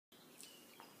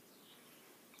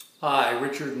Hi,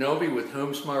 Richard Novey with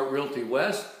HomeSmart Realty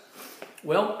West.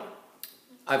 Well,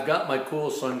 I've got my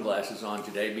cool sunglasses on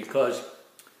today because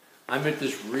I'm at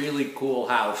this really cool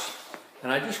house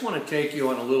and I just want to take you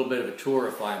on a little bit of a tour,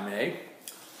 if I may.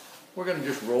 We're going to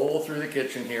just roll through the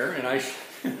kitchen here, and I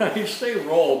say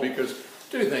roll because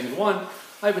two things. One,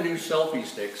 I have a new selfie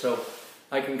stick, so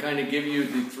I can kind of give you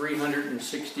the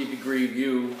 360-degree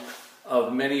view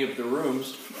of many of the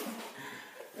rooms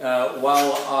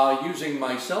while using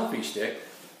my selfie stick.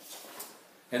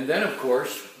 And then, of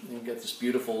course, you get this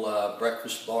beautiful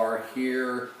breakfast bar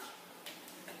here.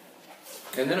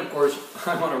 And then, of course,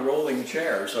 I'm on a rolling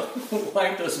chair, so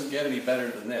life doesn't get any better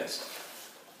than this.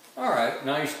 All right,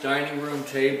 nice dining room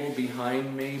table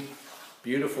behind me.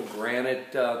 Beautiful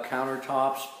granite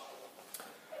countertops.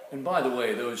 And by the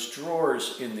way, those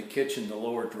drawers in the kitchen, the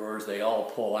lower drawers, they all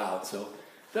pull out, so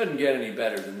it doesn't get any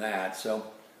better than that. So,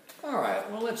 all right,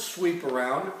 well, let's sweep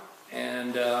around.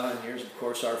 And here's, of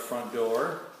course, our front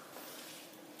door.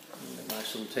 A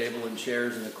nice little table and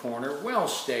chairs in the corner.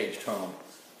 Well-staged home.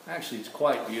 Actually, it's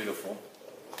quite beautiful.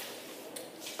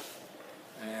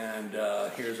 And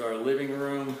here's our living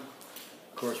room.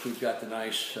 Of course, we've got the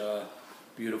nice,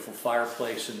 beautiful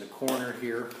fireplace in the corner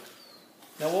here.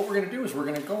 Now, what we're going to do is we're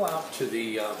going to go out to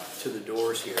the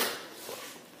doors here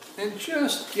and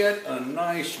just get a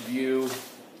nice view.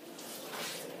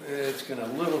 It's going to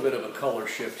a little bit of a color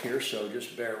shift here, so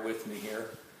just bear with me here.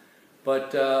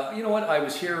 But you know what? I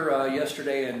was here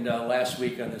yesterday and last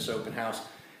week on this open house.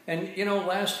 And you know,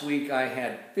 last week I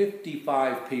had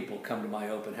 55 people come to my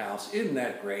open house. Isn't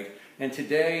that great? And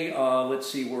today, let's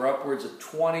see, we're upwards of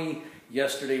 20.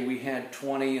 Yesterday we had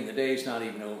 20, and the day's not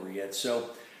even over yet.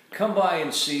 So come by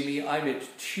and see me. I'm at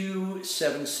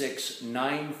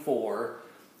 27694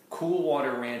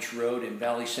 Coolwater Ranch Road in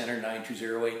Valley Center,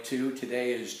 92082.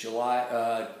 Today is June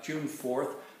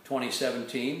 4th,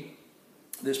 2017.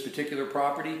 This particular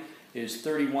property is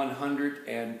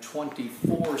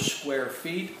 3,124 square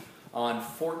feet on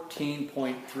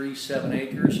 14.37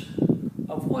 acres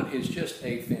of what is just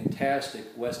a fantastic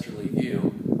westerly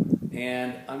view.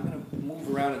 And I'm going to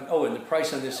move around. And the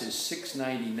price on this is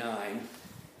 $699.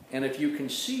 And if you can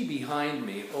see behind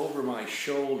me over my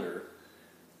shoulder,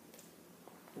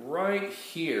 right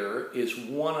here is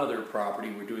one other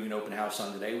property we're doing an open house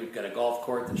on today. We've got a golf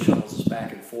court that shuttles us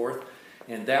back and forth.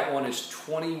 And that one is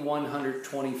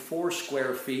 2,124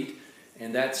 square feet,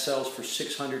 and that sells for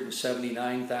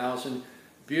 $679,000.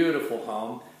 Beautiful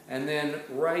home. And then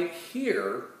right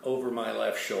here, over my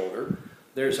left shoulder,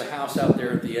 there's a house out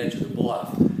there at the edge of the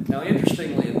bluff. Now,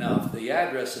 interestingly enough, the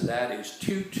address of that is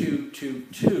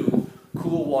 2222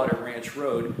 Coolwater Ranch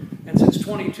Road. And since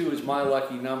 22 is my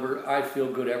lucky number, I feel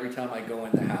good every time I go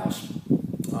in the house.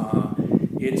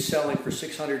 It's selling for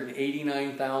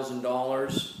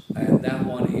 $689,000. And that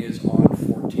one is on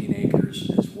 14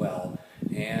 acres as well.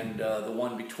 And the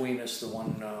one between us, the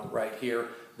one right here,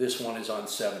 this one is on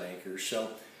 7 acres.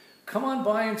 So come on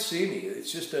by and see me.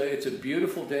 It's just it's a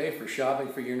beautiful day for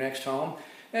shopping for your next home.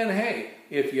 And hey,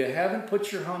 if you haven't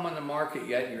put your home on the market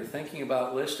yet and you're thinking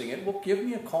about listing it, well, give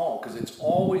me a call, because it's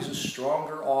always a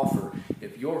stronger offer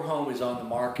if your home is on the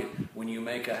market when you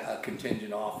make a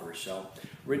contingent offer. So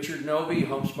Richard Novey,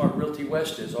 HomeSmart Realty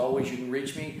West. As always, you can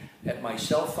reach me at my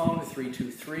cell phone,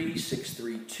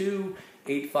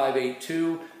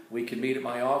 323-632-8582. We can meet at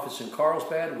my office in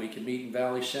Carlsbad. We can meet in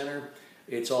Valley Center.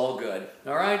 It's all good.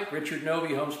 All right, Richard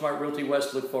Novey, HomeSmart Realty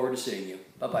West. Look forward to seeing you.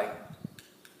 Bye-bye.